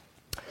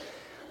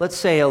Let's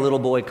say a little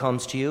boy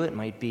comes to you. It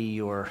might be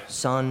your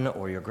son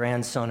or your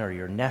grandson or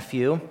your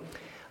nephew,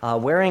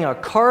 wearing a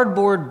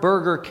cardboard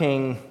Burger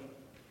King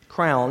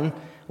crown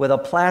with a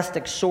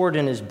plastic sword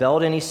in his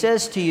belt, and he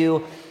says to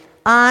you,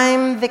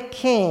 "I'm the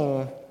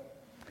king."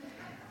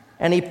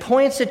 And he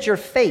points at your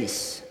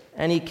face,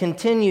 and he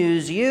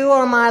continues, "You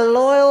are my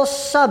loyal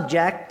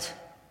subject,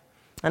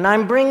 and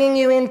I'm bringing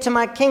you into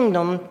my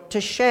kingdom to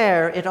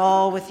share it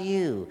all with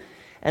you."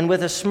 And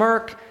with a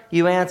smirk,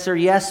 you answer,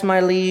 "Yes,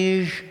 my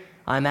liege,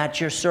 I'm at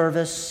your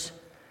service."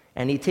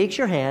 And he takes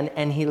your hand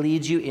and he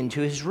leads you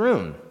into his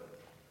room.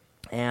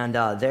 And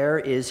there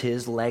is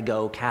his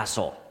Lego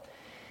castle.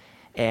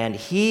 And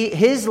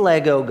his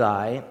Lego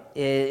guy,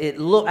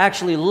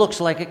 actually looks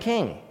like a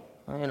king.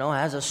 You know,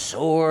 has a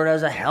sword,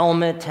 has a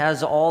helmet,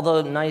 has all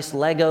the nice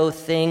Lego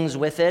things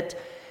with it.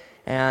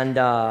 And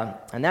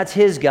that's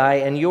his guy.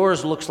 And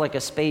yours looks like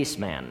a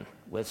spaceman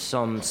with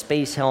some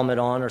space helmet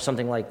on or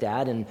something like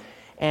that.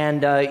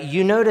 And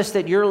you notice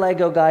that your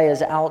Lego guy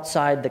is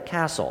outside the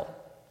castle.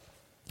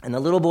 And the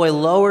little boy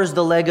lowers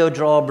the Lego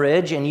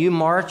drawbridge, and you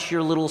march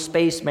your little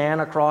spaceman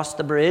across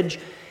the bridge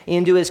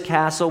into his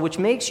castle, which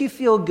makes you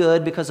feel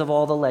good because of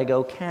all the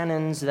Lego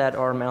cannons that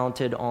are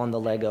mounted on the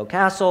Lego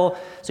castle.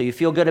 So you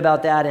feel good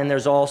about that. And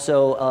there's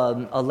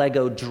also a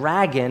Lego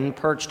dragon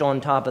perched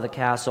on top of the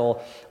castle,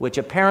 which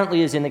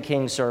apparently is in the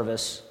king's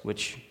service,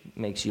 which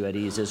makes you at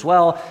ease as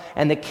well.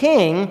 And the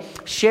king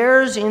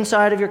shares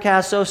inside of your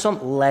castle some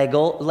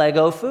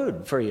Lego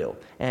food for you.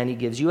 And he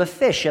gives you a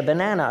fish, a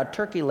banana, a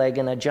turkey leg,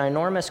 and a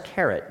ginormous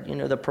carrot. You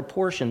know, the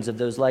proportions of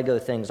those Lego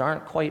things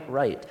aren't quite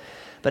right.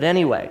 But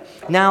anyway,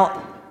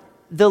 now,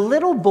 the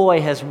little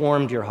boy has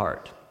warmed your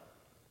heart.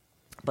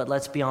 But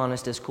let's be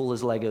honest, as cool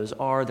as Legos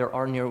are, there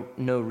are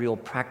no real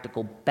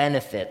practical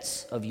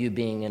benefits of you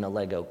being in a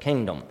Lego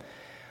kingdom.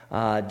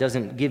 It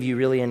doesn't give you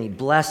really any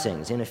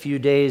blessings. In a few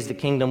days, the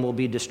kingdom will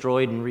be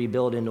destroyed and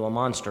rebuilt into a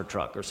monster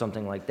truck or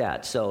something like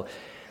that. So,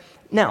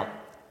 now,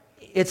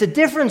 it's a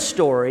different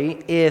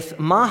story if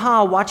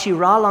Maha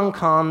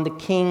Vajiralongkorn, the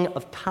king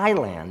of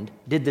Thailand,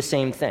 did the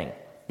same thing.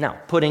 Now,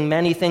 putting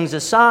many things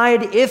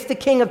aside, if the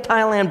king of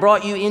Thailand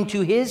brought you into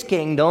his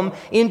kingdom,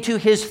 into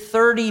his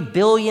 $30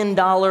 billion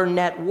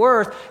net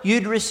worth,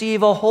 you'd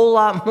receive a whole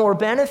lot more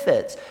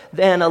benefits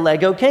than a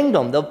Lego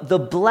kingdom. The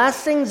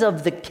blessings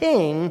of the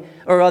king,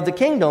 or of the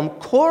kingdom,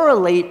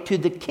 correlate to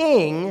the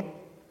king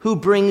who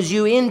brings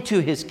you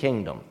into his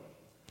kingdom.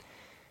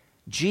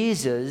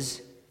 Jesus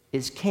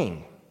is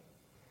king,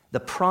 the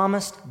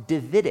promised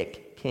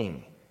Davidic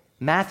king.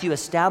 Matthew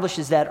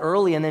establishes that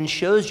early and then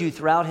shows you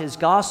throughout his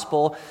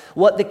gospel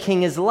what the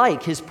king is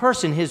like, his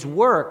person, his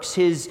works,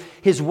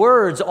 his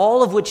words,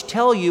 all of which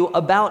tell you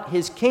about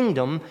his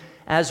kingdom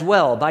as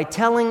well. By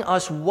telling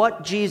us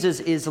what Jesus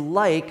is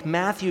like,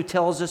 Matthew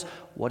tells us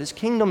what his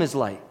kingdom is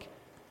like.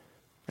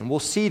 And we'll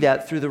see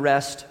that through the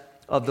rest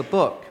of the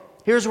book.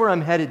 Here's where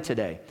I'm headed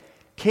today.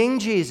 King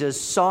Jesus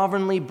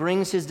sovereignly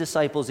brings his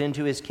disciples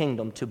into his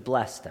kingdom to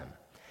bless them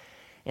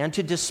and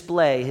to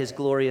display his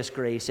glorious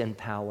grace and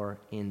power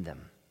in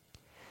them.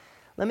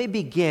 Let me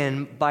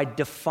begin by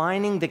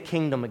defining the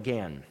kingdom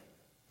again,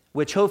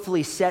 which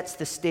hopefully sets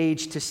the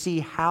stage to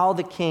see how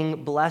the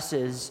king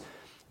blesses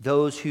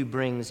those who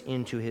brings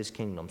into his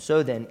kingdom.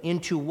 So then,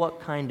 into what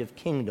kind of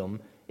kingdom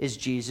is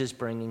Jesus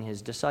bringing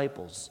his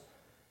disciples?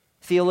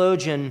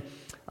 Theologian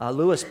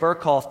Louis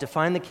Berkhoff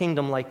defined the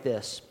kingdom like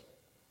this: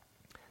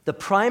 the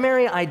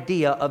primary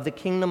idea of the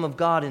kingdom of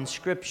God in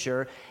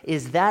Scripture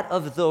is that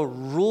of the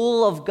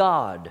rule of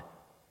God,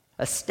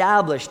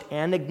 established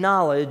and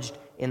acknowledged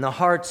in the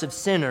hearts of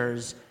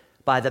sinners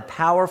by the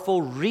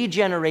powerful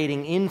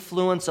regenerating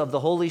influence of the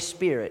Holy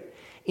Spirit,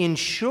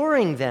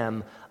 ensuring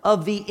them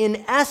of the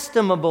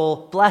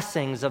inestimable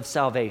blessings of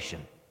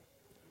salvation.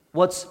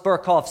 What's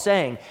Berkhoff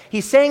saying?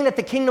 He's saying that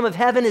the kingdom of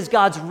heaven is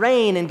God's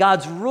reign and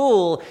God's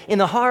rule in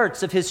the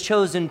hearts of his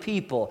chosen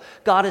people.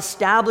 God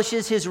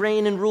establishes his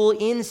reign and rule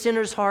in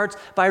sinners' hearts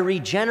by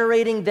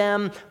regenerating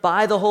them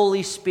by the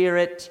Holy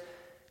Spirit.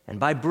 And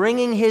by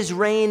bringing his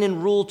reign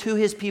and rule to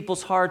his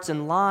people's hearts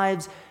and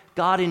lives,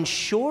 God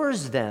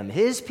ensures them,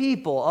 his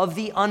people, of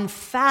the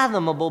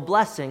unfathomable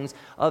blessings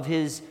of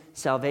his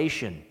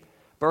salvation.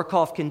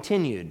 Berkhoff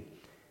continued,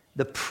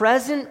 the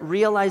present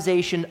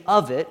realization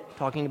of it,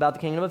 talking about the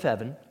kingdom of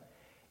heaven,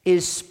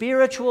 is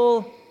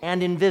spiritual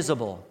and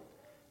invisible.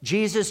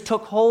 Jesus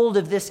took hold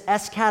of this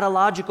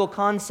eschatological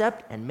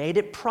concept and made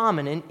it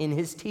prominent in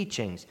his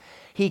teachings.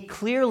 He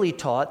clearly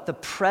taught the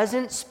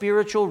present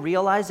spiritual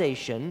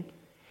realization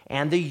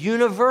and the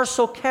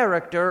universal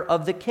character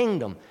of the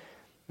kingdom.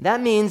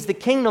 That means the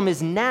kingdom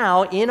is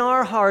now in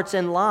our hearts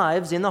and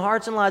lives, in the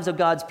hearts and lives of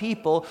God's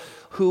people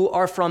who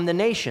are from the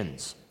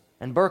nations.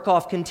 And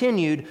Berkhoff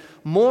continued,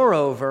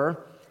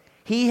 moreover,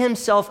 he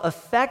himself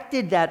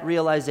effected that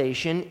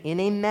realization in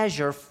a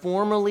measure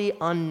formerly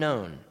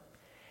unknown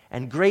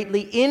and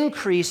greatly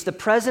increased the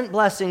present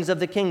blessings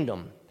of the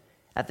kingdom.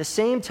 At the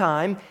same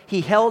time,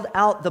 he held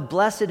out the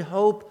blessed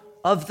hope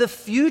of the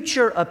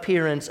future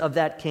appearance of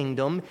that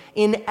kingdom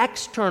in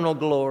external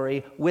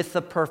glory with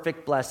the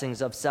perfect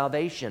blessings of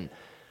salvation.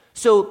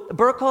 So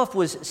Berkhoff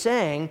was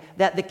saying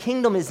that the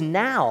kingdom is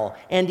now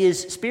and is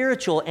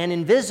spiritual and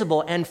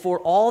invisible and for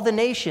all the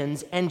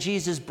nations, and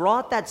Jesus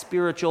brought that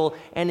spiritual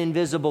and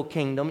invisible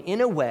kingdom in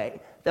a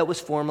way that was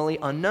formerly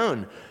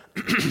unknown.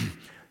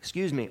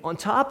 Excuse me. On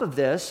top of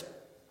this,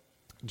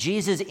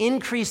 Jesus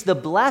increased the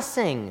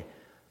blessings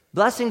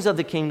of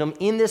the kingdom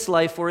in this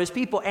life for his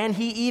people, and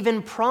he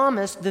even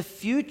promised the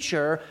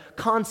future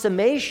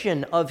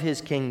consummation of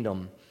his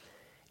kingdom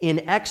in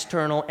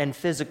external and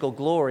physical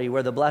glory,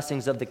 where the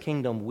blessings of the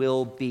kingdom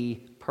will be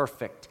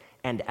perfect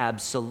and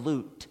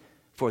absolute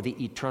for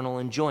the eternal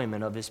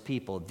enjoyment of his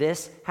people.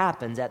 This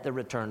happens at the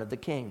return of the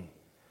king.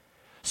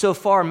 So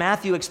far,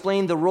 Matthew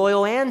explained the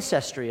royal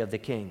ancestry of the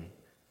king,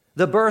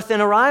 the birth and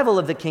arrival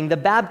of the king, the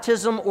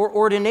baptism or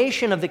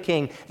ordination of the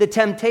king, the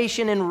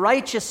temptation and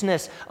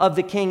righteousness of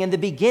the king, and the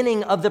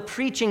beginning of the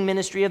preaching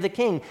ministry of the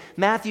king.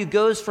 Matthew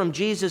goes from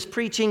Jesus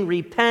preaching,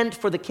 "Repent,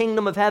 for the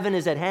kingdom of heaven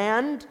is at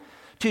hand,"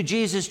 to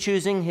Jesus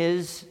choosing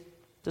his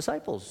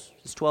disciples,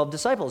 his 12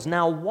 disciples.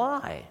 Now,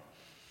 why?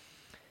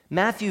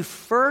 Matthew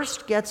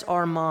first gets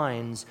our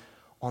minds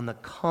on the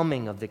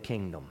coming of the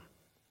kingdom,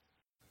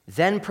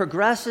 then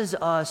progresses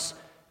us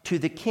to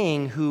the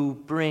king who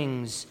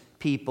brings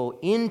people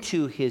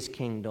into his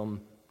kingdom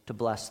to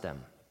bless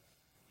them.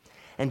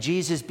 And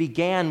Jesus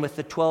began with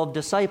the 12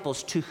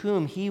 disciples to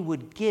whom he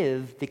would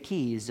give the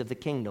keys of the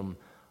kingdom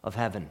of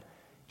heaven.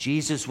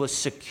 Jesus was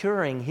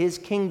securing his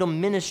kingdom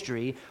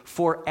ministry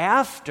for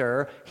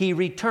after he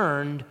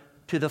returned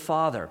to the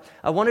Father.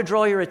 I want to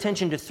draw your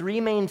attention to three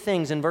main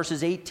things in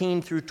verses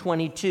 18 through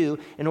 22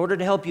 in order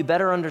to help you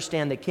better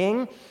understand the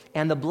king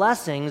and the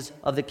blessings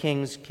of the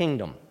king's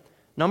kingdom.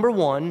 Number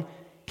one,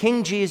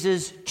 King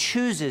Jesus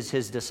chooses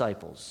his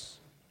disciples.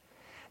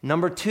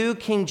 Number two,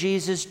 King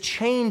Jesus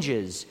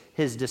changes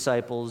his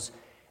disciples.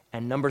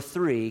 And number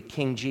three,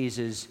 King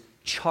Jesus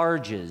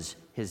charges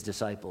his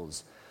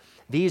disciples.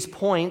 These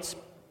points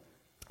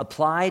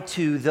apply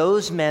to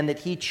those men that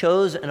he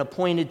chose and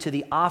appointed to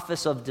the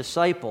office of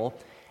disciple,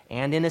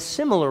 and in a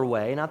similar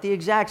way, not the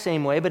exact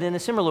same way, but in a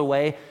similar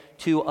way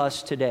to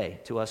us today,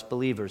 to us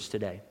believers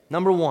today.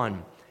 Number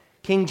one,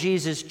 King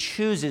Jesus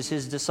chooses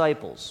his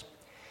disciples.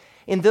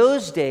 In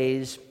those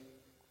days,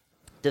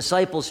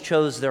 disciples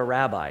chose their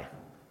rabbi,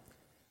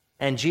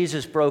 and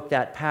Jesus broke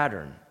that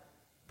pattern.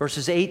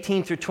 Verses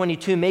 18 through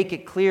 22 make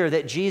it clear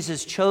that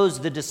Jesus chose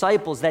the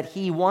disciples that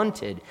he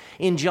wanted.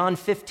 In John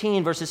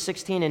 15, verses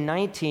 16 and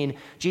 19,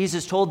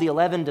 Jesus told the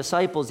 11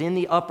 disciples in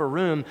the upper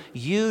room,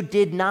 "You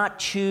did not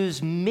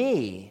choose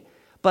me,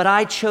 but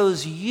I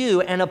chose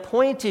you and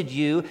appointed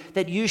you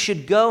that you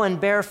should go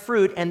and bear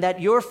fruit and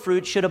that your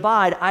fruit should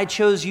abide. I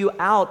chose you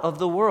out of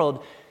the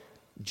world."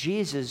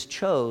 Jesus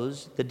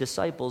chose the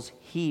disciples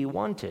he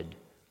wanted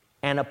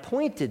and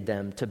appointed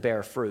them to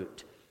bear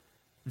fruit.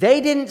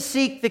 They didn't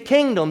seek the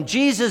kingdom.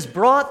 Jesus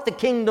brought the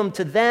kingdom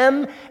to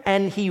them,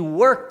 and he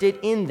worked it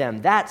in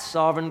them. That's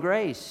sovereign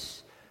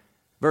grace.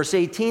 Verse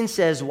 18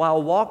 says,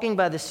 "While walking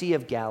by the Sea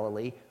of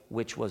Galilee,"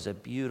 which was a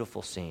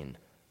beautiful scene.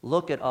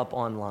 Look it up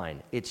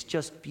online. It's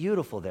just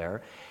beautiful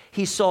there.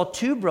 "He saw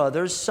two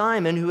brothers,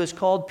 Simon, who is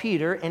called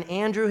Peter, and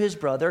Andrew his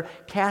brother,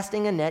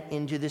 casting a net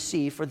into the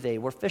sea, for they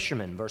were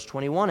fishermen." Verse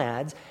 21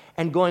 adds,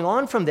 "And going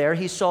on from there,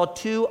 he saw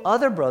two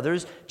other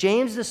brothers,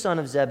 James the son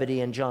of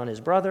Zebedee and John his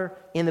brother,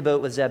 in the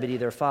boat with Zebedee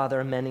their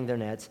father, mending their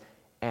nets,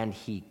 and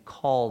he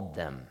called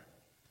them."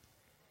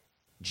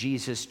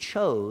 Jesus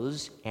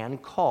chose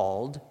and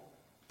called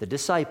the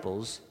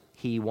disciples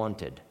he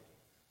wanted.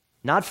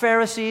 Not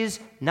Pharisees,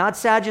 not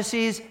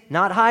Sadducees,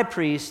 not high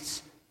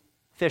priests,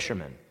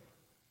 fishermen,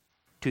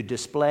 to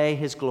display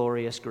his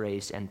glorious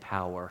grace and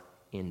power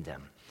in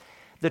them.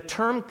 The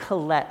term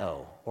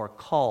kaleo, or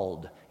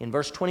called, in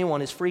verse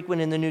 21 is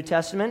frequent in the New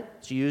Testament.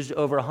 It's used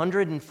over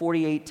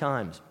 148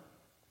 times.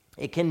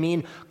 It can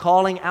mean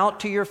calling out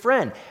to your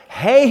friend.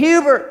 "Hey,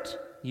 Hubert!"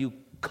 You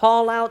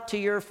call out to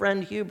your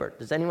friend Hubert.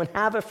 Does anyone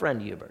have a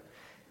friend Hubert?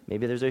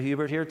 Maybe there's a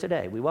Hubert here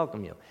today. We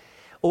welcome you.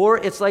 Or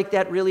it's like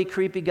that really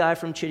creepy guy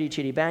from Chitty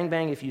Chitty Bang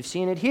Bang, if you've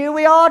seen it. "Here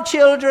we are,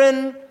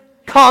 children.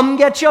 Come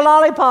get your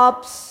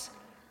lollipops."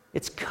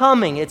 It's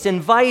coming. It's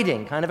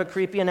inviting. Kind of a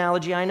creepy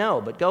analogy, I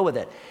know, but go with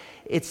it.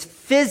 It's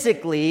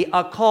physically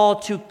a call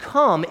to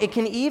come. It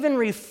can even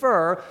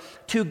refer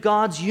to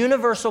God's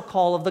universal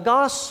call of the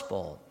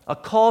gospel, a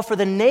call for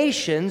the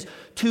nations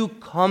to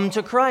come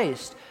to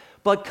Christ.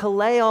 But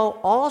kaleo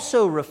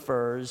also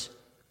refers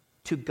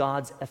to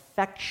God's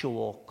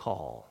effectual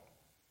call.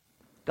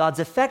 God's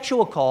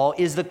effectual call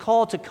is the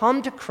call to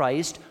come to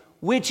Christ,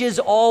 which is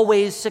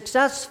always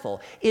successful.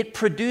 It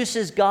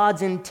produces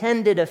God's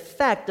intended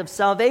effect of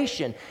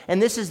salvation.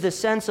 And this is the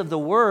sense of the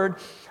word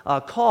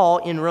call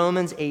in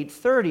Romans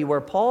 8:30, where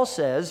Paul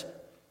says,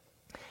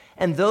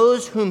 "And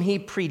those whom he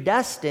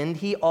predestined,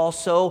 he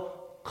also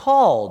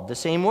called," the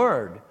same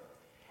word.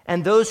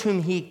 "And those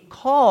whom he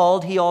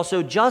called, he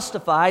also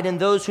justified. And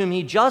those whom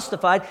he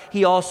justified,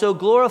 he also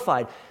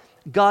glorified."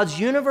 God's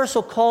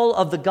universal call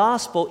of the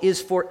gospel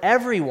is for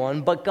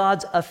everyone, but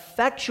God's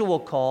effectual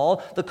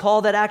call, the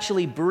call that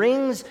actually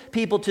brings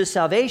people to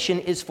salvation,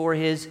 is for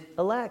his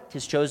elect,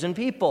 his chosen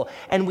people.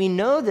 And we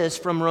know this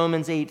from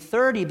Romans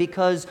 8:30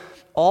 because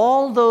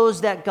all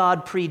those that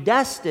God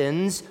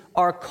predestines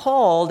are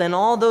called, and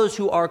all those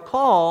who are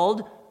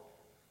called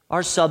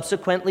are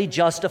subsequently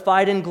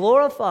justified and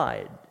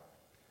glorified.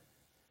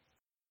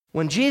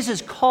 When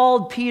Jesus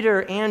called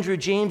Peter, Andrew,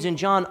 James, and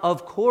John,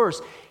 of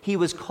course, he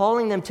was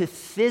calling them to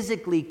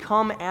physically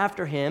come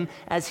after him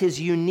as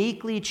his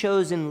uniquely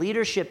chosen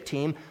leadership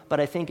team, but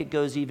I think it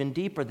goes even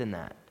deeper than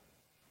that.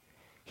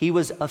 He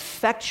was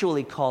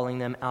effectually calling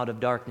them out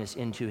of darkness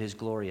into his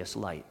glorious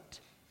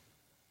light,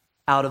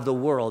 out of the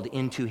world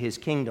into his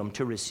kingdom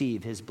to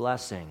receive his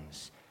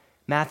blessings.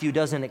 Matthew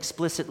doesn't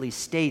explicitly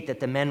state that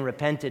the men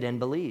repented and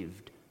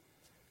believed,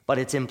 but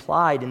it's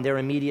implied in their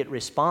immediate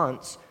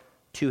response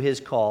to his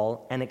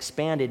call and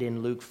expanded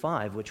in Luke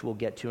 5, which we'll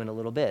get to in a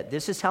little bit.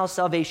 This is how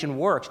salvation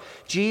works.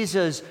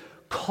 Jesus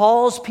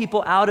calls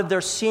people out of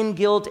their sin,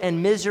 guilt,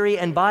 and misery,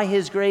 and by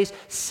his grace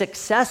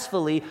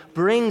successfully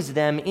brings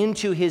them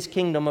into his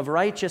kingdom of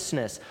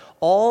righteousness.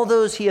 All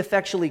those he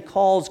effectually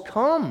calls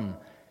come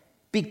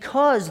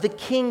because the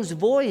king's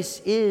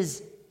voice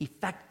is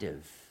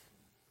effective.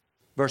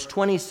 Verse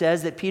 20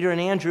 says that Peter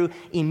and Andrew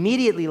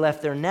immediately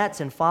left their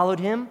nets and followed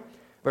him.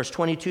 Verse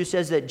 22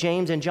 says that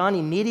James and John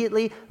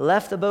immediately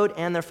left the boat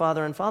and their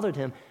father and followed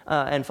him.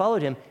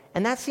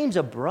 And that seems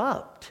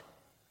abrupt.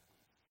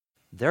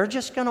 They're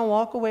just going to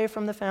walk away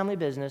from the family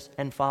business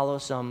and follow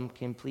some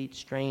complete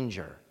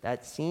stranger.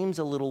 That seems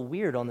a little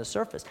weird on the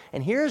surface.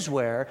 And here's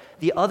where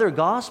the other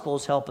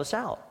Gospels help us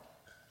out.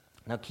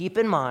 Now keep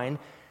in mind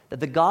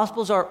that the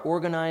Gospels are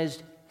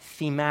organized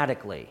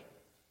thematically,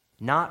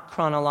 not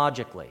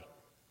chronologically.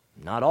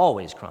 Not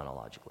always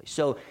chronologically.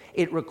 So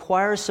it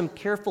requires some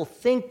careful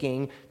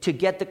thinking to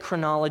get the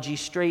chronology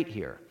straight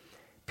here.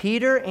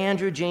 Peter,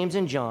 Andrew, James,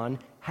 and John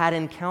had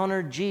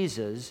encountered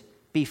Jesus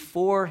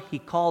before he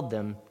called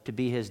them to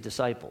be his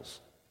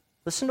disciples.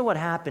 Listen to what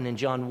happened in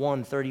John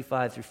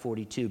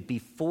 1:35-42,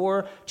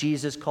 before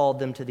Jesus called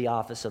them to the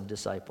office of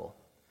disciple.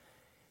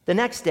 The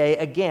next day,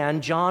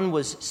 again, John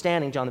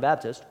the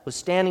Baptist, was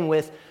standing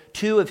with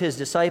two of his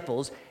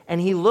disciples, and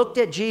he looked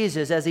at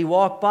Jesus as he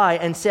walked by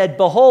and said,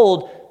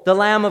 "Behold, the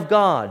Lamb of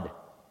God."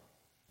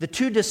 The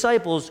two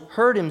disciples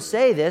heard him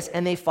say this,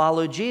 and they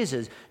followed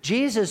Jesus.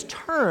 Jesus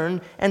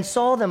turned and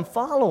saw them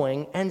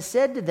following and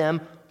said to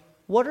them,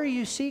 "What are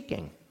you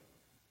seeking?"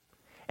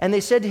 And they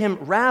said to him,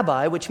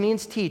 "Rabbi," which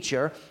means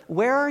teacher,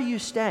 "where are you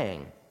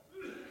staying?"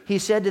 He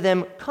said to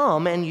them,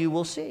 "Come and you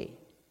will see."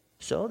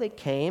 So they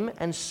came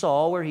and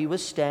saw where he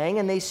was staying,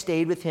 and they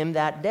stayed with him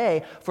that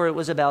day, for it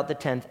was about the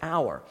 10th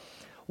hour.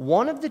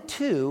 One of the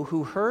two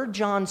who heard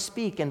John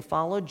speak and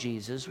followed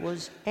Jesus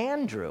was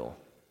Andrew,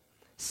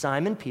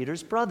 Simon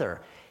Peter's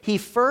brother. He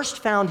first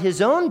found his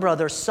own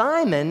brother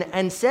Simon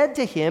and said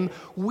to him,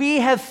 "We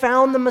have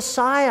found the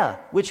Messiah,"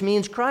 which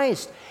means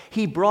Christ.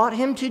 He brought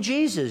him to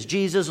Jesus.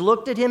 Jesus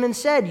looked at him and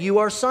said, "You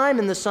are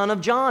Simon, the son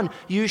of John.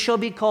 You shall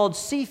be called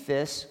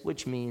Cephas,"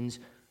 which means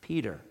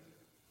Peter.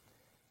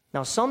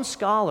 Now, some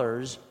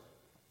scholars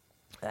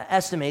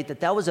estimate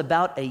that was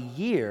about a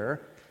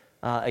year.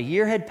 A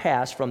year had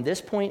passed from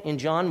this point in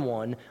John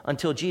 1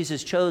 until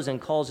Jesus chose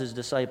and calls his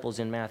disciples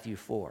in Matthew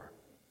 4.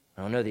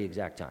 I don't know the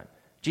exact time.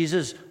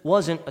 Jesus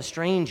wasn't a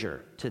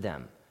stranger to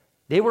them.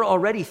 They were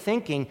already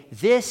thinking,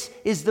 this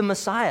is the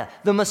Messiah.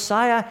 The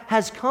Messiah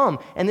has come.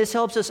 And this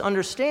helps us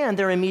understand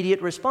their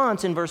immediate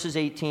response in verses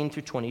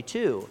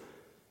 18-22.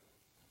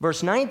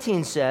 Verse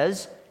 19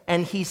 says,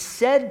 "And he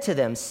said to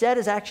them," said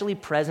is actually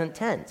present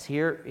tense.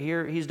 Here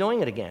he's doing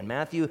it again.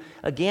 Matthew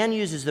again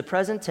uses the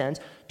present tense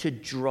to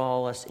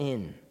draw us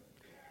in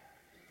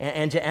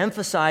and to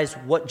emphasize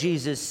what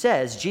Jesus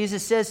says.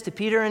 Jesus says to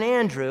Peter and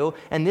Andrew,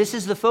 and this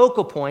is the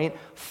focal point,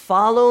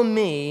 "Follow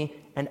me,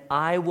 and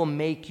I will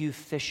make you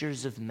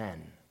fishers of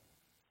men."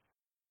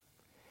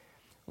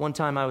 One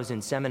time I was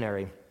in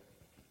seminary,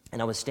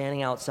 and I was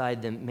standing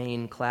outside the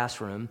main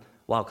classroom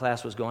while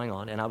class was going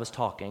on, and I was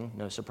talking,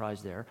 no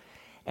surprise there.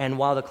 And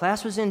while the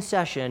class was in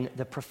session,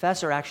 the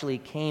professor actually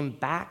came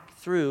back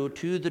through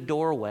to the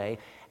doorway,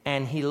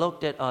 and he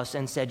looked at us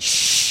and said,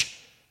 "Shh,"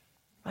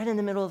 right in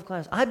the middle of the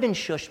class. I've been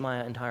shushed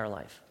my entire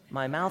life.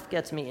 My mouth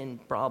gets me in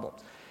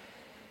problems.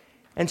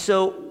 And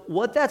so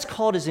what that's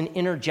called is an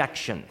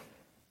interjection.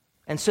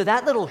 And so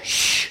that little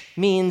shh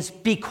means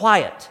be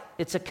quiet.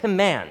 It's a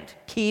command.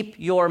 Keep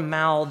your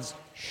mouths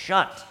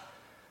shut.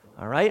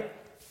 All right?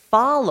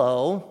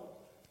 Follow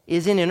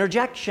is an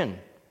interjection,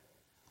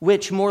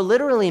 which more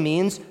literally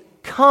means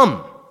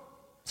come.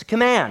 It's a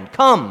command,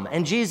 come.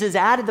 And Jesus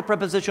added the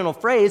prepositional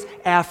phrase,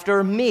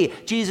 "after me."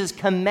 Jesus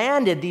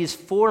commanded these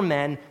four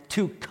men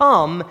to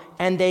come,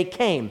 and they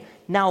came.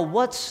 Now,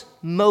 what's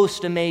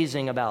most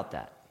amazing about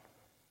that?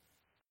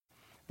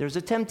 There's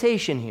a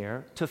temptation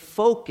here to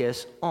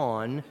focus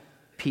on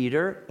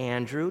Peter,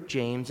 Andrew,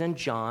 James, and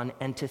John,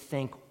 and to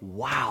think,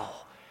 wow,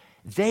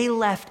 they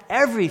left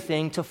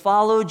everything to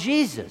follow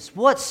Jesus.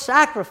 What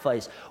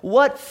sacrifice,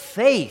 what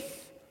faith.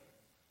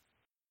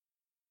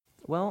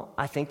 Well,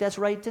 I think that's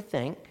right to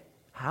think.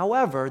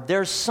 However,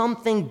 there's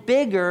something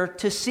bigger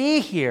to see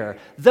here,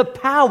 the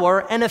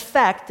power and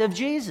effect of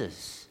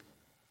Jesus.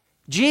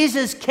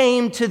 Jesus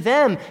came to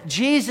them.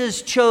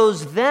 Jesus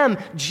chose them.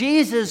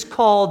 Jesus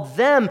called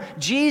them.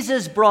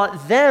 Jesus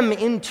brought them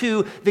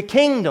into the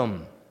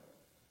kingdom.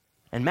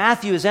 And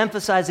Matthew is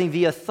emphasizing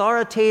the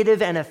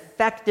authoritative and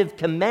effective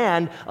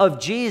command of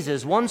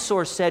Jesus. One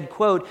source said,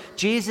 quote,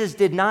 Jesus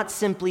did not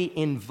simply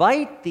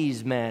invite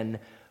these men,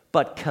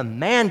 but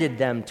commanded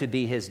them to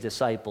be his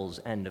disciples,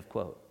 end of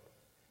quote.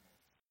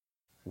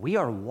 We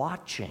are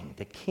watching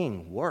the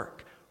King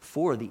work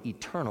for the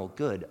eternal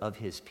good of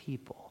his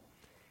people.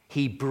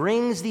 He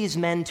brings these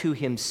men to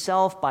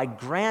himself by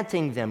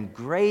granting them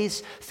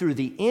grace through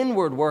the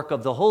inward work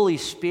of the Holy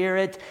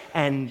Spirit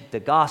and the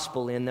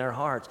gospel in their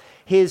hearts.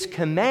 His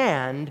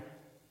command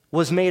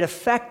was made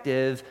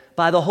effective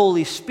by the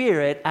Holy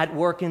Spirit at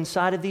work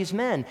inside of these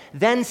men.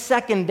 Then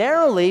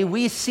secondarily,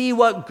 we see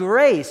what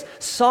grace,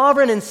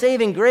 sovereign and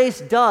saving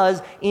grace,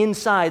 does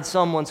inside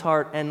someone's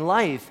heart and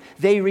life.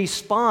 They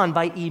respond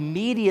by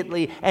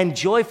immediately and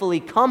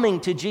joyfully coming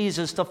to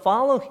Jesus to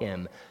follow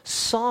him.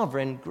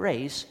 Sovereign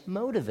grace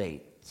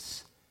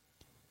motivates.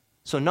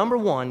 So number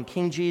one,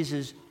 King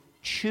Jesus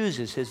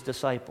chooses his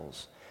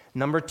disciples.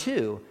 Number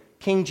two,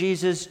 King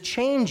Jesus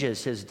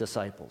changes his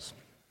disciples.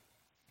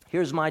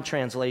 Here's my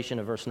translation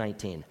of verse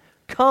 19.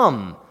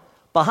 Come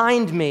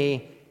behind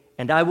me,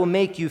 and I will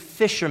make you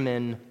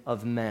fishermen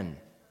of men.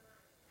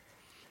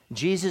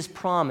 Jesus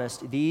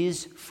promised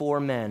these 4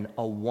 men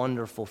a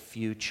wonderful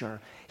future.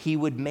 He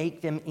would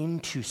make them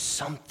into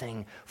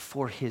something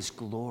for his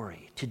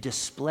glory, to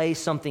display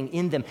something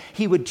in them.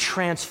 He would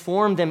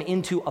transform them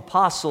into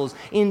apostles,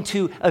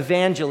 into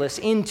evangelists,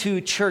 into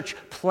church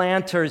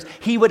planters.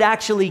 He would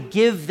actually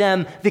give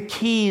them the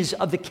keys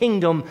of the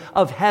kingdom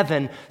of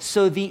heaven.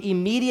 So the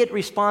immediate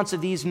response of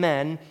these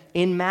men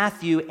in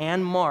Matthew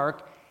and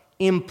Mark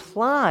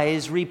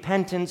implies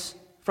repentance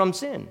from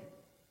sin,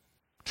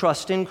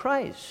 trust in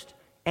Christ,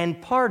 and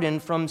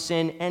pardon from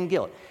sin and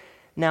guilt.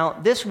 Now,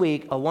 this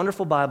week, a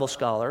wonderful Bible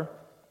scholar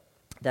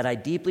that I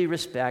deeply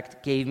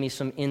respect gave me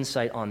some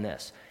insight on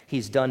this.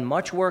 He's done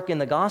much work in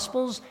the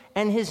Gospels,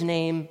 and his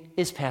name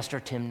is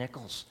Pastor Tim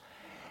Nichols.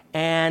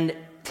 And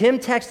Tim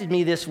texted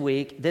me this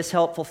week this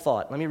helpful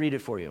thought. Let me read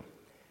it for you.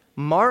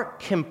 Mark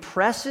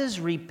compresses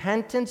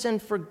repentance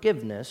and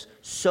forgiveness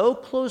so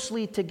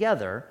closely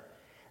together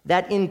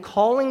that in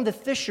calling the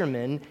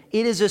fishermen,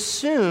 it is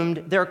assumed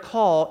their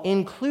call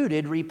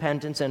included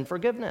repentance and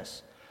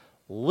forgiveness.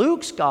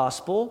 Luke's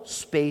gospel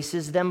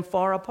spaces them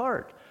far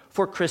apart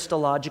for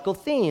Christological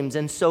themes,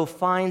 and so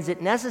finds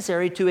it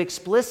necessary to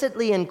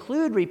explicitly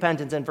include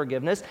repentance and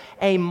forgiveness,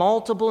 a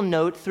multiple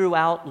note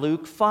throughout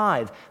Luke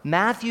 5.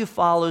 Matthew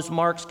follows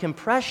Mark's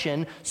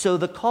compression, so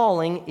the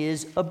calling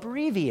is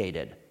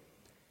abbreviated.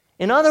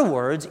 In other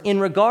words, in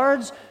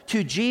regards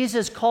to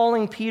Jesus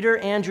calling Peter,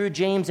 Andrew,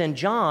 James, and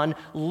John,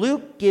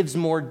 Luke gives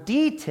more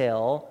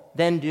detail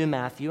than do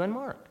Matthew and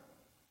Mark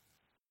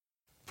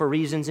for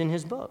reasons in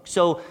his book.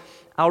 So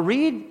I'll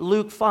read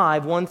Luke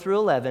 5, 1 through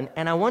 11,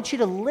 and I want you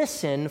to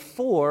listen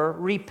for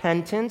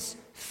repentance,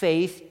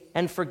 faith,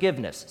 and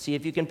forgiveness. See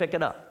if you can pick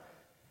it up.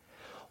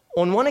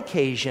 On one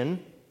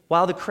occasion,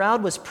 while the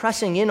crowd was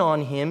pressing in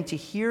on him to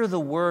hear the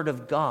word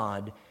of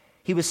God,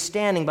 he was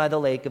standing by the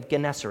lake of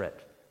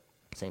Gennesaret.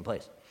 Same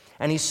place.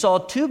 And he saw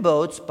 2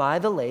 boats by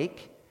the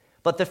lake,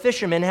 but the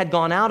fishermen had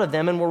gone out of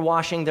them and were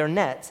washing their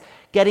nets.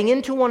 Getting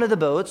into one of the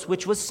boats,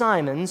 which was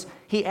Simon's,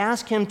 he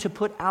asked him to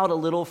put out a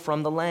little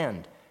from the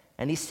land.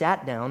 And he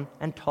sat down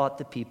and taught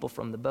the people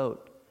from the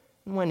boat.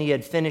 And when he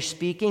had finished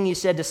speaking, he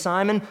said to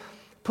Simon,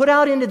 "Put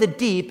out into the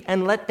deep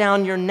and let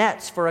down your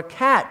nets for a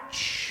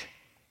catch."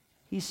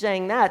 He's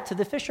saying that to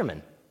the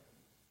fishermen.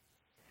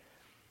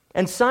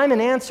 And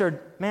Simon answered,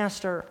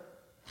 "Master,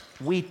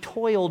 we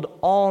toiled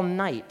all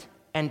night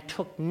and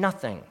took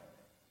nothing.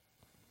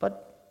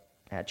 But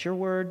at your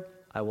word,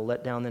 I will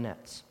let down the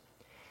nets."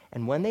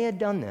 And when they had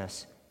done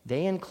this,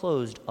 they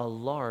enclosed a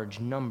large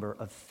number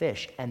of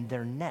fish, and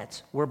their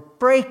nets were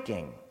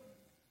breaking.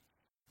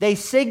 They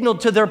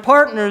signaled to their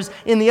partners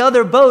in the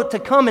other boat to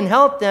come and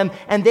help them,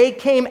 and they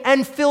came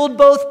and filled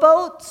both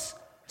boats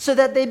so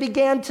that they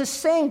began to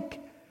sink.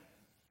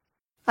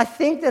 I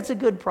think that's a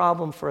good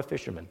problem for a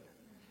fisherman.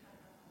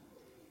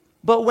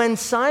 But when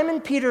Simon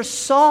Peter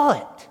saw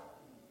it,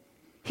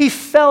 he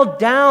fell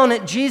down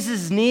at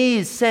Jesus'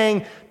 knees,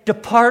 saying,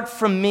 "Depart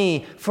from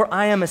me, for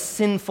I am a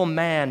sinful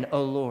man,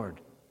 O Lord."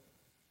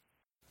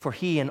 For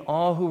he and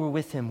all who were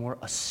with him were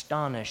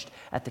astonished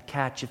at the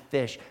catch of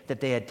fish that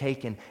they had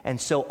taken,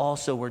 and so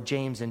also were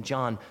James and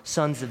John,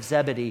 sons of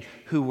Zebedee,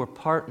 who were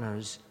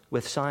partners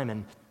with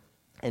Simon.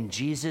 And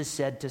Jesus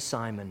said to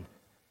Simon,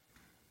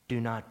 "Do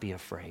not be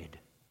afraid.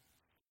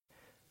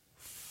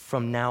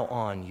 From now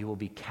on you will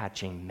be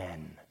catching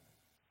men."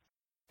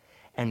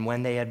 And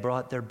when they had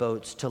brought their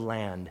boats to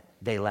land,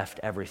 they left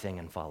everything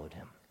and followed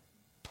him.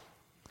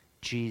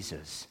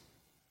 Jesus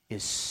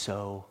is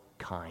so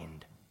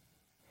kind.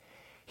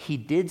 he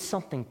did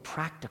something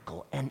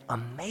practical and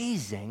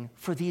amazing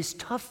for these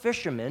tough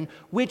fishermen,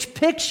 which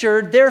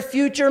pictured their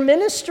future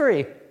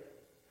ministry.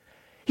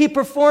 He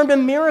performed a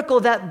miracle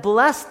that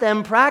blessed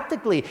them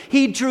practically.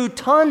 He drew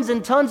tons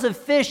and tons of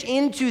fish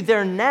into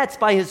their nets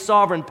by his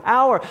sovereign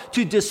power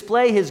to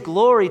display his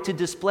glory, to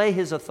display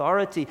his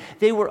authority.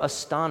 They were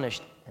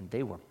astonished and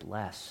they were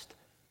blessed.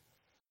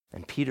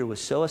 And Peter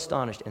was so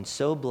astonished and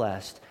so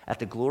blessed at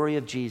the glory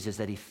of Jesus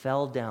that he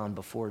fell down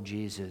before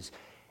Jesus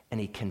and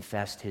he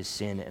confessed his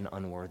sin and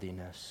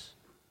unworthiness.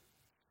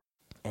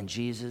 And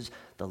Jesus,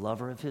 the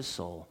lover of his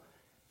soul,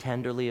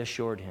 tenderly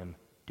assured him,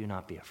 "Do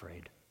not be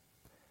afraid.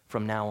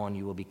 From now on,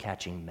 you will be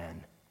catching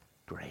men,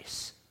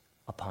 grace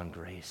upon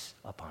grace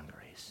upon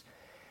grace."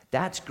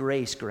 That's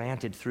grace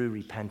granted through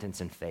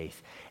repentance and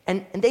faith.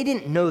 And they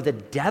didn't know the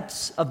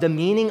depths of the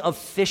meaning of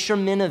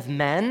fishermen of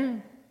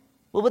men.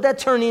 What would that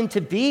turn into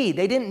be?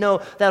 They didn't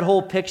know that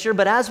whole picture.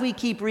 But as we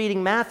keep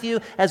reading Matthew,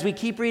 as we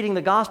keep reading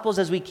the Gospels,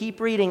 as we keep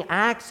reading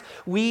Acts,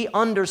 we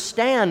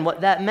understand what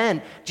that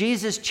meant.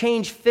 Jesus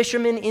changed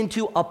fishermen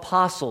into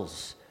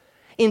apostles,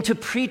 into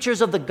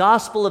preachers of the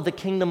gospel of the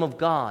kingdom of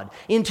God,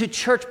 into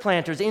church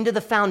planters, into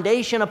the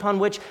foundation upon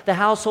which the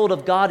household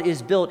of God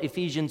is built,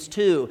 Ephesians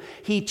 2.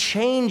 He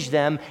changed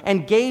them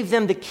and gave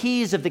them the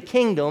keys of the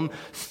kingdom.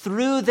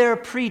 Through their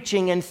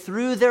preaching and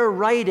through their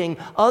writing,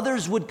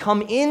 others would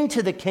come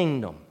into the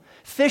kingdom.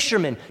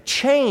 Fishermen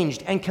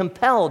changed and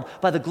compelled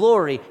by the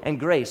glory and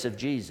grace of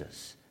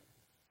Jesus.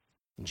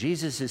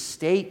 Jesus'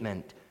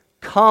 statement,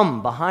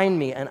 "Come behind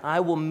me and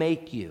I will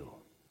make you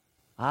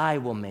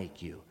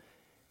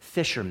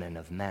fishermen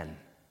of men,"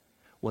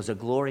 was a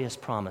glorious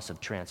promise of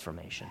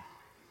transformation.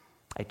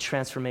 A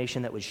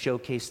transformation that would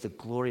showcase the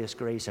glorious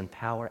grace and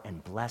power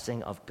and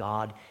blessing of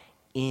God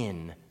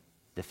in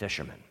the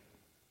fishermen.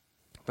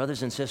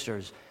 Brothers and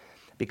sisters,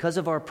 because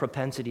of our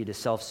propensity to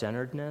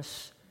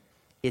self-centeredness,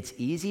 it's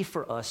easy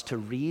for us to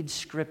read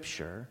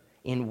Scripture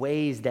in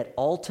ways that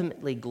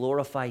ultimately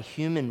glorify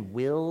human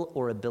will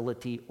or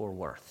ability or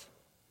worth.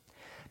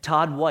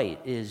 Todd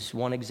White is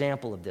one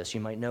example of this.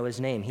 You might know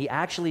his name. He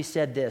actually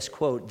said this,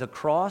 quote, "The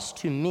cross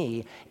to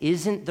me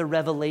isn't the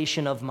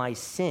revelation of my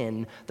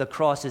sin. The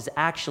cross is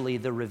actually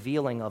the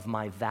revealing of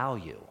my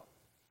value."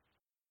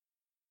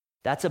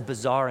 That's a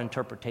bizarre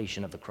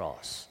interpretation of the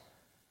cross.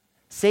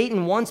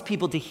 Satan wants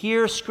people to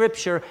hear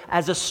Scripture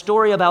as a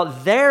story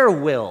about their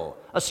will,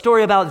 a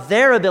story about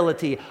their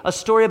ability, a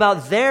story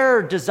about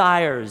their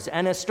desires,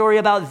 and a story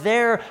about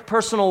their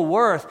personal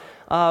worth.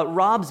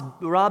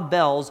 Rob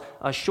Bell's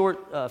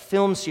short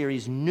film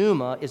series,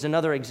 Pneuma, is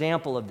another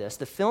example of this.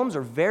 The films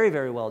are very,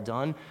 very well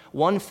done.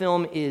 One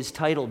film is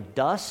titled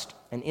Dust,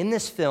 and in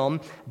this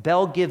film,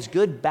 Bell gives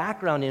good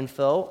background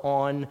info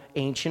on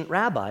ancient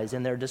rabbis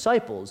and their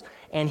disciples,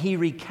 and he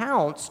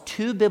recounts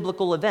two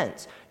biblical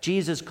events,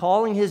 Jesus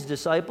calling his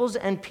disciples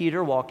and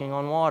Peter walking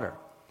on water.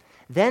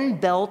 Then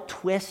Bell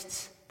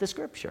twists the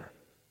Scripture.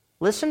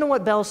 Listen to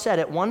what Bell said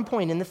at one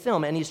point in the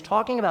film, and he's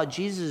talking about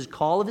Jesus'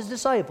 call of his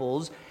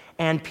disciples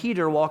and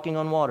Peter walking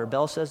on water.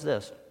 Bell says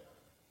this,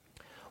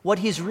 "What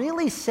he's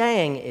really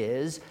saying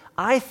is,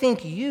 I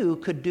think you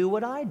could do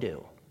what I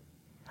do.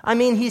 I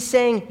mean, he's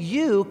saying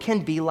you can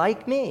be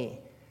like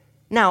me."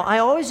 Now, I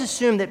always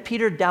assume that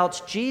Peter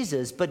doubts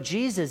Jesus, but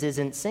Jesus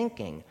isn't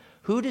sinking.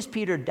 Who does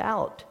Peter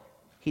doubt?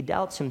 He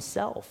doubts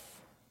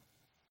himself.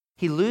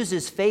 He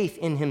loses faith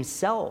in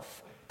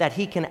himself that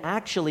he can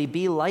actually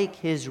be like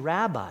his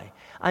rabbi.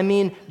 I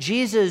mean,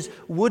 Jesus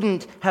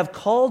wouldn't have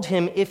called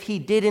him if he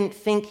didn't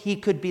think he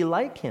could be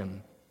like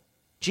him.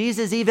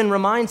 Jesus even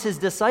reminds his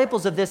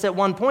disciples of this at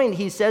one point.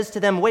 He says to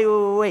them,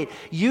 wait.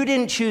 You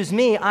didn't choose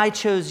me, I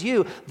chose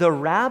you. The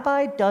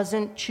rabbi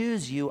doesn't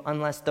choose you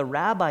unless the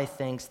rabbi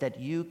thinks that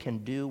you can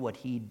do what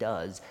he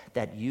does,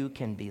 that you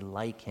can be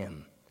like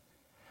him.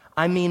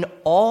 I mean,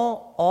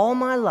 all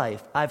my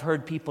life, I've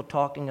heard people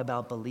talking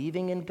about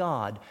believing in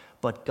God,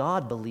 but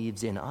God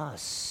believes in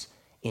us,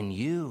 in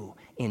you,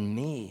 in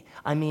me.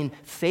 I mean,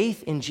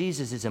 faith in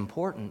Jesus is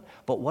important,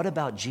 but what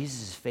about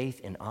Jesus'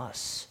 faith in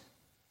us?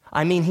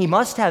 I mean, he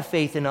must have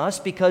faith in us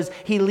because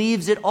he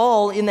leaves it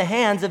all in the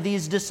hands of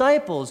these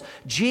disciples.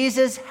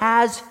 Jesus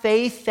has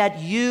faith that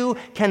you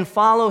can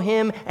follow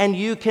him and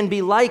you can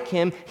be like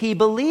him. He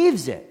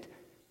believes it.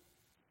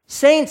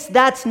 Saints,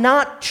 that's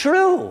not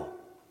true.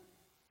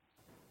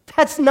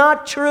 That's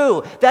not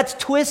true. That's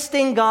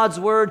twisting God's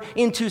word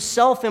into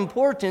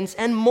self-importance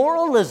and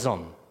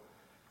moralism.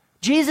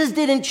 Jesus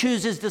didn't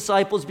choose his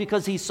disciples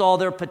because he saw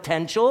their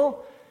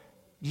potential.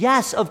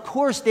 Yes, of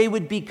course, they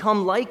would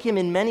become like him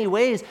in many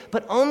ways,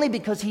 but only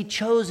because he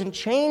chose and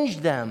changed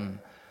them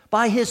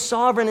by his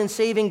sovereign and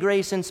saving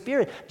grace and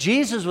Spirit.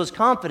 Jesus was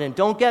confident,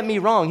 don't get me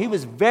wrong. He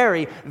was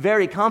very,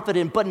 very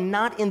confident, but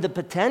not in the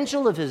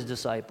potential of his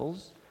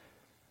disciples,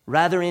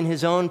 rather in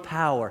his own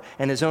power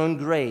and his own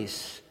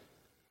grace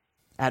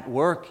at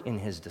work in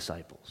his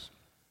disciples.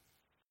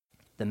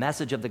 The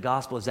message of the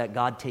gospel is that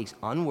God takes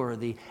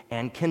unworthy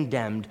and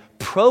condemned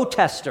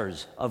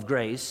protesters of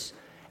grace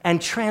and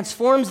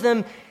transforms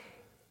them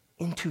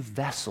into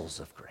vessels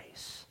of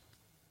grace.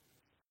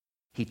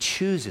 He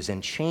chooses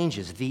and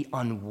changes the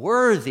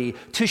unworthy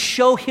to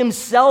show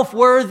himself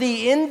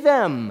worthy in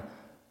them.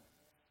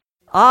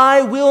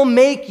 I will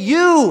make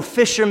you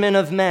fishermen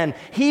of men.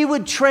 He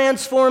would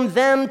transform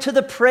them to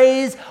the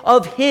praise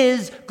of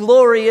his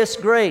glorious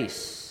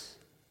grace.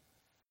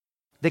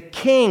 The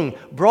king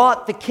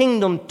brought the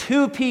kingdom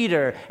to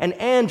Peter and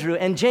Andrew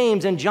and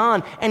James and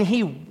John, and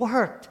he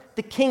worked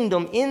the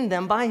kingdom in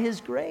them by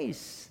his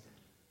grace.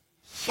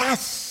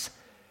 Yes!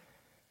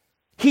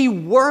 He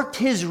worked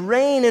his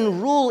reign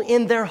and rule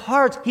in their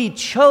hearts. He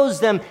chose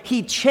them,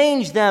 he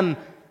changed them,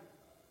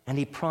 and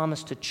he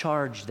promised to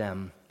charge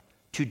them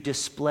to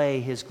display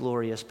his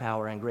glorious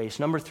power and grace.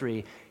 Number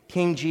 3,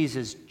 King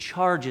Jesus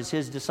charges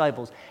his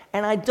disciples.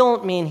 And I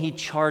don't mean he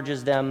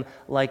charges them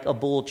like a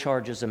bull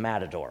charges a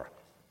matador.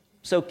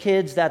 So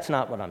kids, that's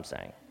not what I'm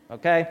saying,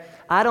 okay?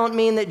 I don't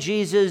mean that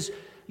Jesus,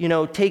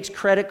 takes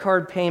credit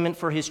card payment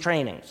for his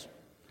trainings.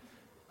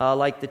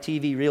 Like the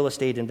TV real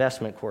estate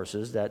investment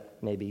courses that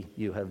maybe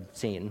you have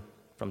seen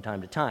from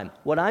time to time.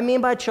 What I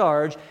mean by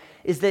charge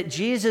is that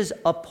Jesus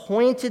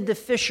appointed the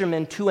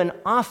fishermen to an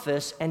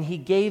office and he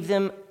gave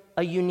them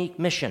a unique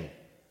mission.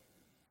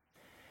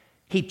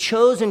 He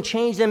chose and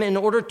changed them in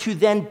order to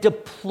then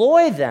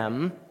deploy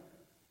them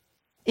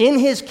in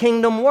his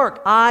kingdom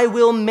work. I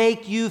will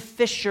make you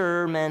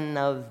fishermen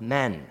of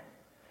men.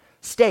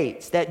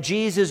 States that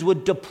Jesus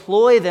would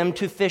deploy them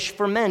to fish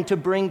for men, to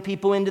bring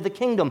people into the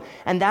kingdom.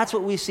 And that's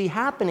what we see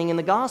happening in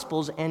the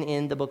Gospels and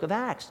in the book of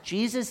Acts.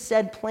 Jesus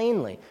said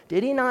plainly,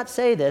 did he not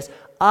say this?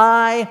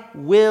 I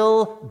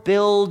will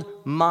build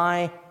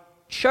my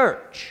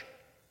church.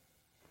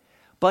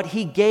 But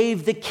he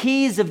gave the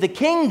keys of the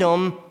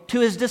kingdom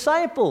to his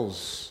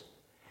disciples.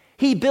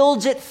 He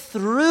builds it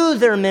through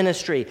their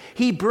ministry.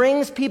 He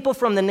brings people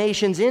from the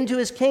nations into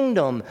his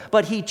kingdom,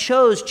 but he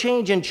chose,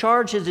 changed, and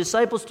charged his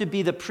disciples to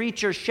be the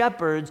preacher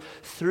shepherds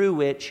through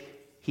which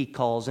he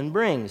calls and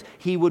brings.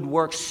 He would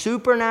work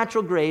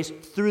supernatural grace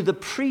through the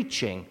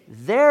preaching,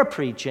 their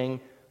preaching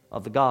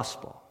of the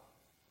gospel.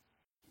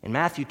 In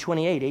Matthew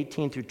 28,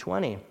 18 through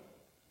 20,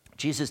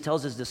 Jesus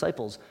tells his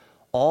disciples,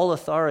 all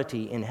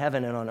authority in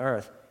heaven and on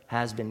earth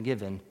has been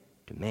given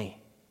to me.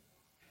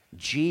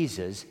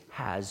 Jesus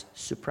has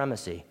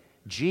supremacy.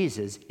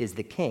 Jesus is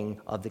the king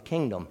of the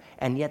kingdom.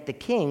 And yet the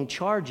king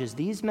charges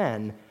these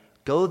men,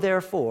 go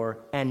therefore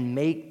and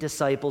make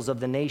disciples of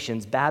the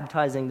nations,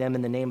 baptizing them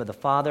in the name of the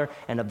Father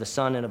and of the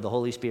Son and of the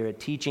Holy Spirit,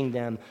 teaching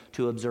them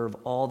to observe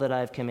all that I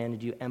have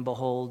commanded you. And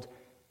behold,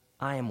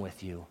 I am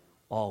with you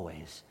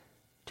always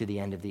to the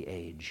end of the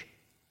age.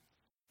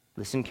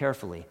 Listen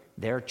carefully.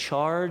 Their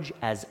charge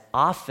as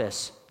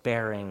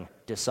office-bearing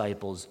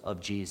disciples of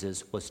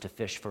Jesus was to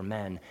fish for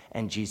men,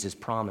 and Jesus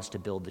promised to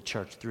build the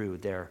church through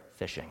their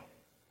fishing.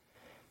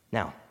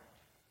 Now,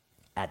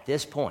 at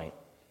this point,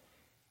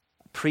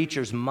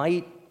 preachers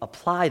might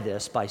apply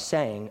this by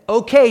saying,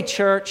 okay,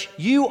 church,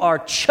 you are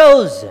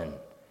chosen,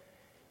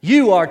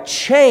 you are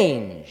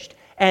changed,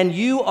 and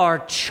you are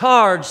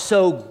charged,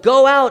 so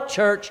go out,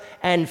 church,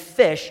 and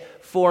fish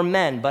for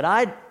men. But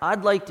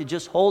I'd like to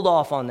just hold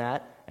off on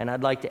that, and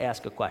I'd like to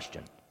ask a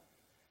question.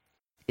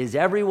 Is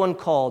everyone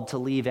called to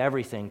leave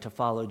everything to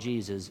follow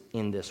Jesus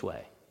in this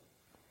way?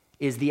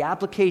 Is the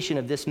application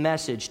of this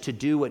message to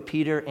do what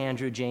Peter,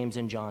 Andrew, James,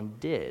 and John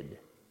did?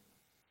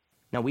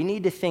 Now, we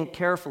need to think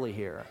carefully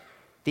here.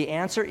 The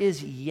answer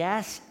is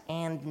yes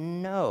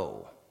and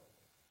no.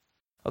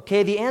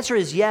 Okay, the answer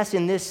is yes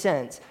in this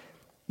sense.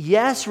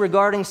 Yes,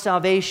 regarding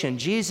salvation,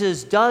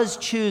 Jesus does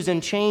choose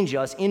and change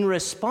us. In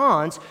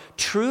response,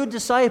 true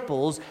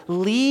disciples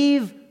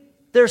leave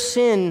their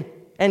sin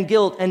and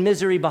guilt and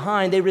misery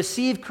behind. They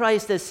receive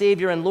Christ as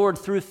Savior and Lord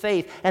through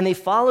faith, and they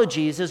follow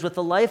Jesus with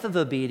a life of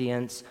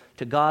obedience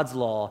to God's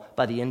law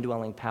by the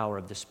indwelling power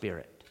of the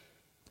Spirit.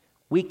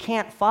 We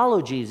can't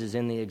follow Jesus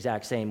in the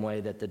exact same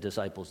way that the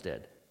disciples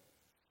did.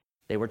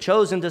 They were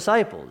chosen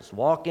disciples,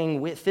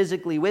 walking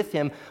physically with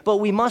him, but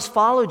we must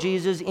follow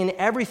Jesus in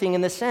everything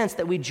in the sense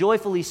that we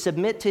joyfully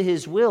submit to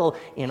his will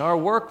in our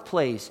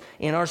workplace,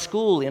 in our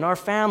school, in our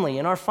family,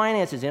 in our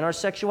finances, in our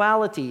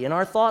sexuality, in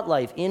our thought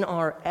life, in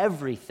our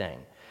everything.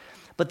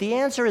 But the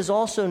answer is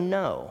also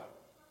no.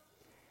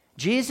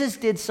 Jesus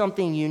did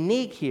something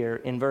unique here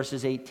in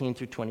verses 18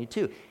 through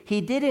 22.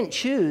 He didn't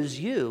choose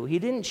you, he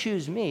didn't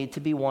choose me to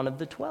be one of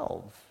the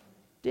 12,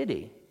 did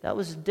he? That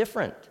was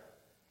different.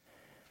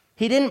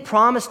 He didn't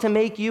promise to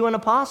make you an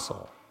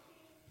apostle,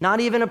 not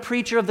even a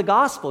preacher of the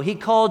gospel. He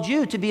called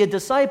you to be a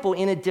disciple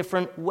in a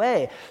different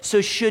way.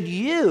 So should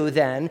you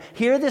then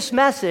hear this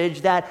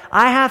message that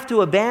I have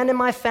to abandon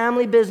my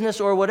family business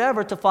or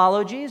whatever to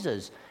follow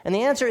Jesus? And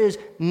the answer is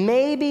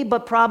maybe,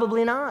 but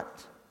probably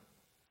not.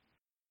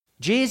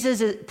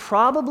 Jesus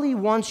probably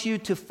wants you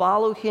to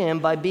follow him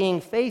by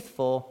being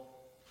faithful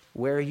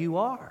where you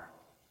are,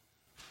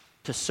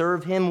 to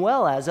serve him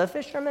well as a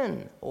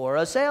fisherman or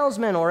a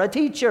salesman or a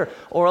teacher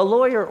or a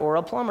lawyer or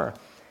a plumber.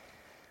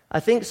 I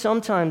think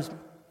sometimes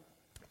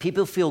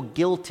people feel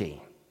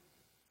guilty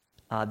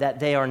that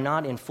they are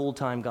not in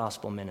full-time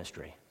gospel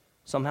ministry,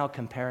 somehow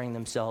comparing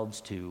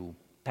themselves to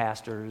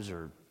pastors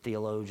or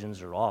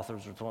theologians or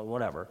authors or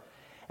whatever.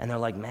 and they're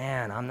like,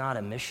 man, I'm not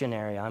a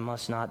missionary. I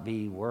must not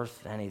be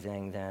worth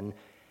anything then.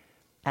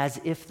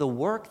 As if the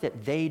work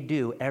that they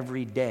do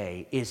every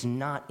day is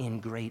not in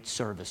great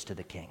service to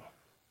the king.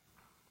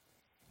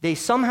 They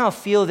somehow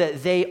feel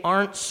that they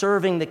aren't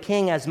serving the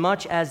king as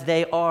much as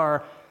they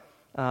are,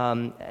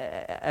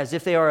 as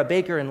if they are a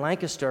baker in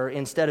Lancaster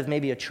instead of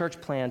maybe a church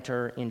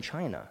planter in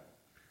China.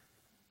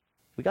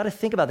 We got to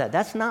think about that.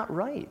 That's not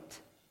right.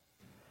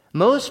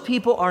 Most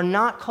people are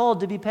not called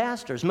to be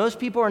pastors. Most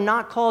people are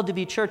not called to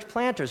be church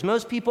planters.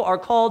 Most people are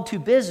called to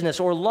business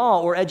or law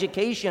or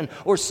education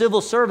or civil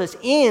service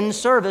in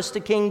service to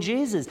King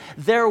Jesus.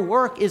 Their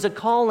work is a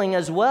calling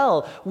as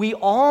well. We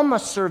all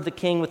must serve the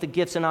king with the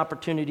gifts and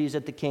opportunities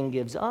that the king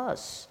gives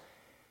us.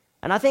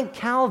 And I think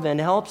Calvin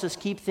helps us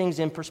keep things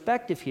in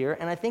perspective here,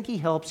 and I think he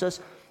helps us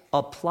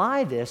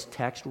apply this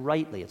text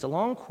rightly. It's a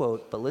long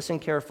quote, but listen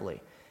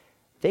carefully.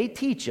 They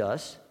teach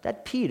us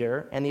that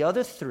Peter and the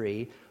other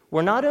three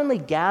were not only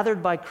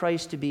gathered by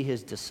Christ to be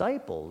his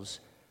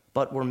disciples,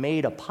 but were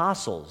made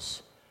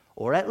apostles,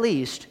 or at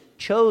least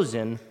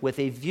chosen with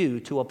a view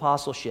to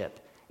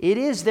apostleship. It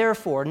is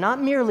therefore not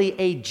merely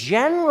a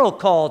general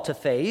call to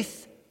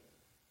faith,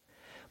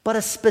 but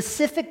a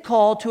specific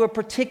call to a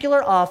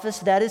particular office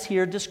that is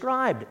here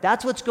described.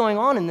 That's what's going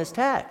on in this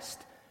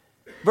text.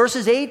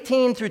 Verses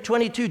 18 through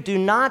 22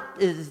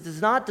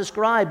 does not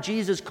describe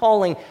Jesus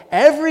calling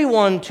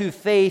everyone to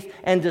faith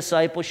and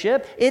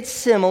discipleship. It's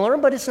similar,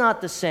 but it's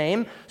not the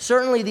same.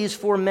 Certainly these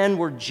four men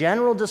were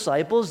general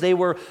disciples. They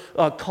were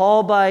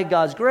called by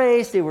God's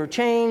grace. They were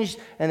changed,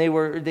 and they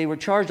were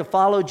charged to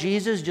follow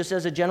Jesus just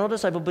as a general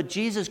disciple. But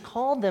Jesus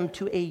called them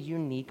to a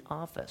unique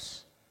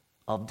office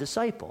of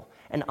disciple,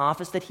 an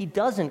office that he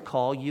doesn't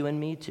call you and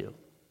me to.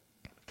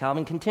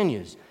 Calvin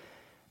continues,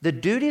 the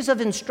duties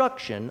of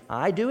instruction,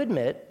 I do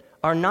admit,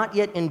 are not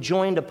yet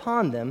enjoined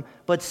upon them,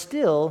 but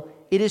still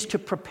it is to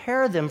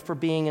prepare them for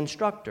being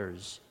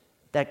instructors,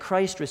 that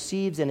Christ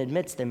receives and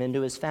admits them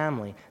into his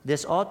family.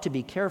 This ought to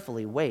be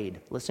carefully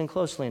weighed. Listen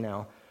closely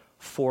now.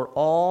 For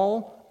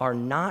all are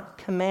not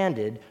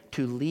commanded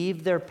to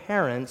leave their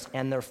parents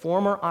and their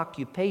former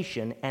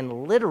occupation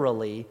and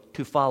literally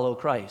to follow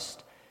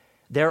Christ.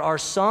 There are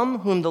some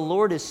whom the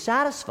Lord is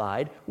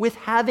satisfied with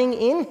having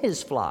in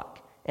his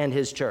flock and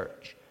his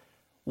church,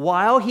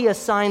 while he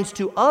assigns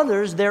to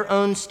others their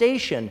own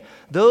station.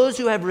 Those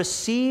who have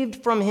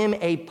received from him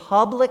a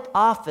public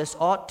office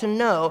ought to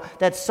know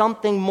that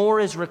something more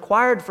is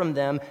required from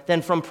them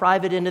than from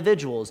private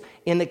individuals.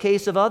 In the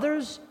case of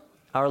others,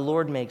 our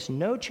Lord makes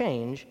no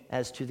change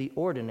as to the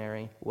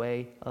ordinary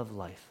way of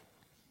life.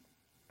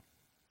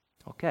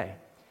 Okay.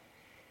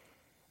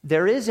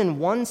 There is in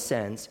one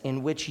sense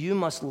in which you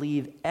must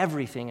leave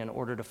everything in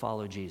order to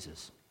follow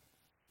Jesus.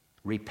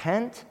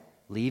 Repent,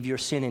 leave your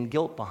sin and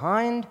guilt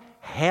behind,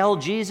 hail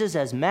Jesus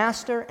as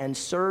master, and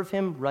serve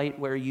him right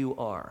where you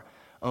are.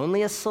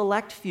 Only a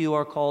select few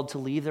are called to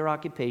leave their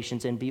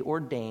occupations and be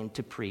ordained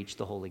to preach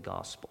the holy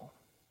gospel.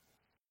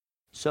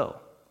 So,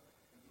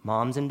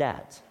 moms and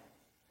dads,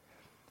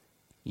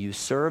 you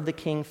serve the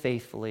king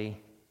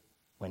faithfully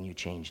when you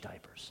change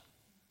diapers.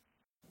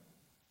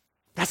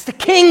 That's the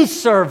king's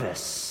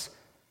service.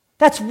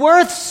 That's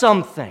worth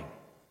something.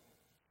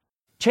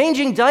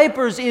 Changing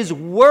diapers is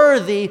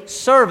worthy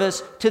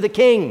service to the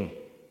king.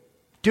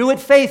 Do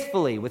it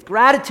faithfully, with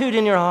gratitude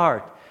in your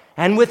heart,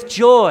 and with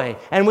joy,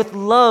 and with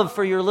love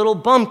for your little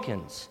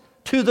bumpkins,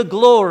 to the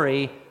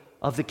glory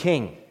of the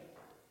king.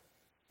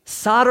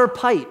 Solder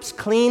pipes,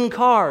 clean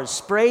cars,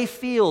 spray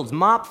fields,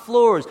 mop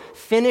floors,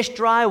 finish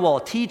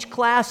drywall, teach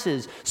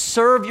classes,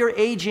 serve your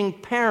aging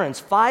parents,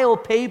 file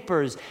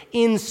papers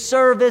in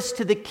service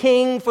to the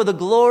king for the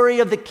glory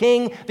of the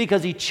king,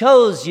 because he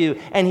chose you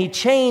and he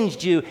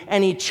changed you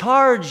and he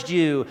charged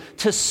you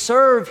to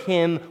serve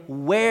him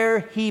where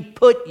he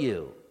put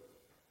you.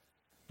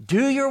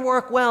 Do your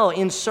work well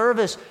in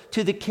service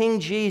to the King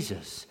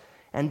Jesus,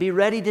 and be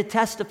ready to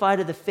testify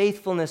to the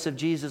faithfulness of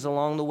Jesus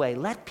along the way.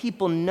 Let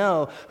people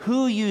know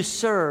who you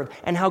serve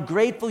and how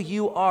grateful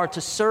you are to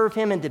serve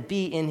him and to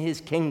be in his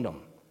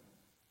kingdom.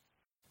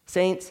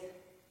 Saints,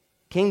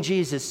 King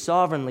Jesus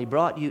sovereignly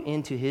brought you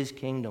into his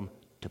kingdom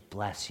to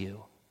bless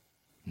you.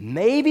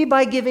 Maybe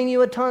by giving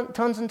you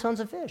tons and tons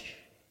of fish.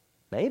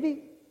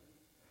 Maybe.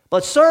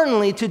 But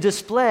certainly to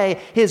display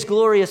his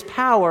glorious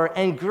power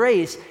and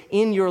grace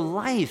in your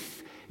life.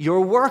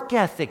 Your work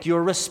ethic,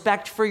 your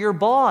respect for your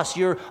boss,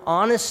 your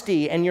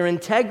honesty and your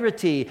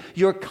integrity,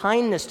 your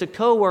kindness to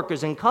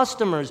coworkers and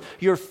customers,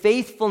 your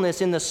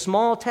faithfulness in the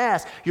small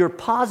tasks, your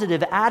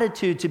positive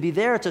attitude to be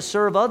there to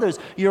serve others,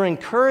 your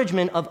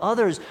encouragement of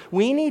others.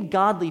 We need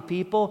godly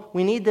people.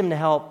 We need them to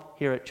help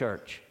here at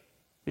church.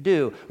 We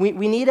do. We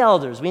need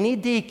elders. We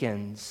need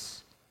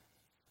deacons.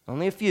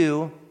 Only a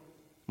few,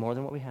 more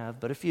than what we have,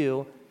 but a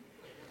few.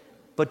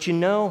 But you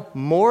know,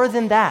 more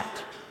than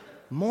that,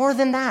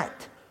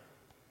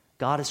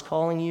 God is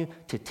calling you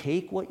to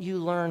take what you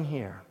learn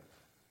here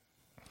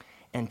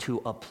and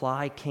to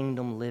apply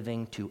kingdom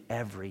living to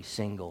every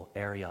single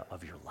area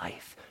of your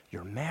life,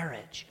 your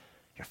marriage,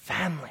 your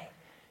family,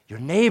 your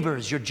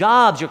neighbors, your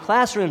jobs, your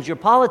classrooms, your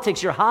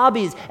politics, your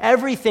hobbies,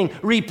 everything.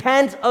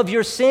 Repent of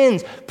your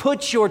sins.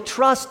 Put your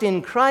trust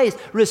in Christ.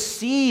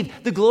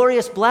 Receive the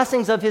glorious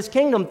blessings of his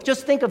kingdom.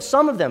 Just think of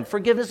some of them.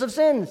 Forgiveness of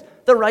sins,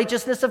 the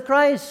righteousness of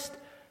Christ,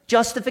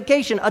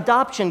 justification,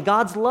 adoption,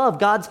 God's love,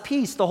 God's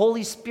peace, the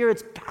Holy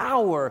Spirit's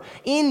power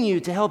in you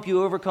to help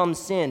you overcome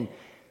sin.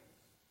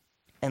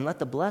 And let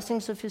the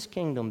blessings of his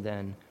kingdom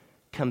then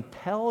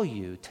compel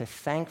you to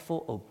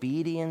thankful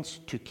obedience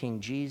to King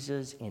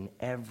Jesus in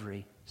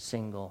every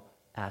single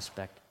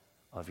aspect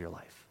of your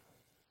life.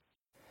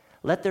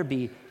 Let there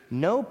be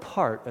no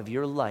part of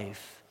your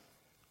life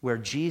where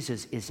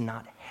Jesus is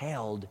not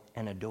hailed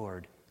and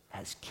adored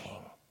as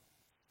King.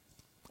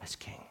 As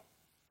King.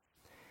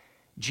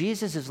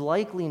 Jesus is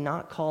likely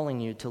not calling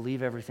you to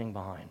leave everything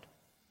behind.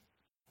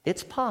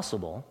 It's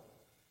possible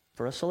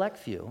for a select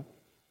few,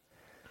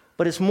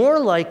 but it's more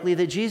likely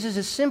that Jesus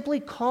is simply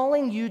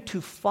calling you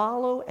to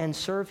follow and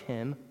serve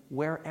him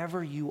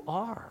wherever you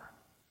are.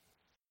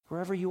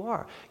 Wherever you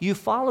are. You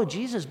follow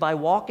Jesus by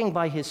walking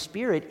by his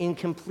Spirit in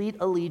complete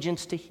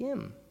allegiance to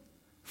him.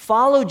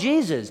 Follow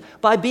Jesus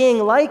by being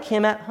like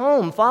him at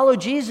home. Follow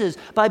Jesus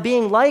by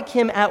being like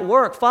him at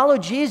work. Follow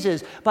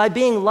Jesus by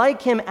being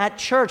like him at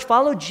church.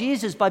 Follow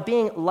Jesus by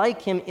being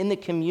like him in the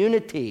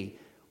community,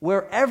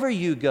 wherever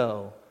you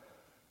go.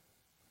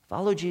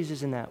 Follow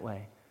Jesus in that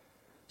way.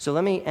 So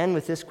let me end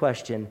with this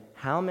question.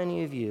 How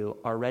many of you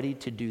are ready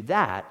to do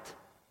that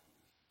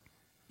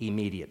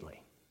immediately?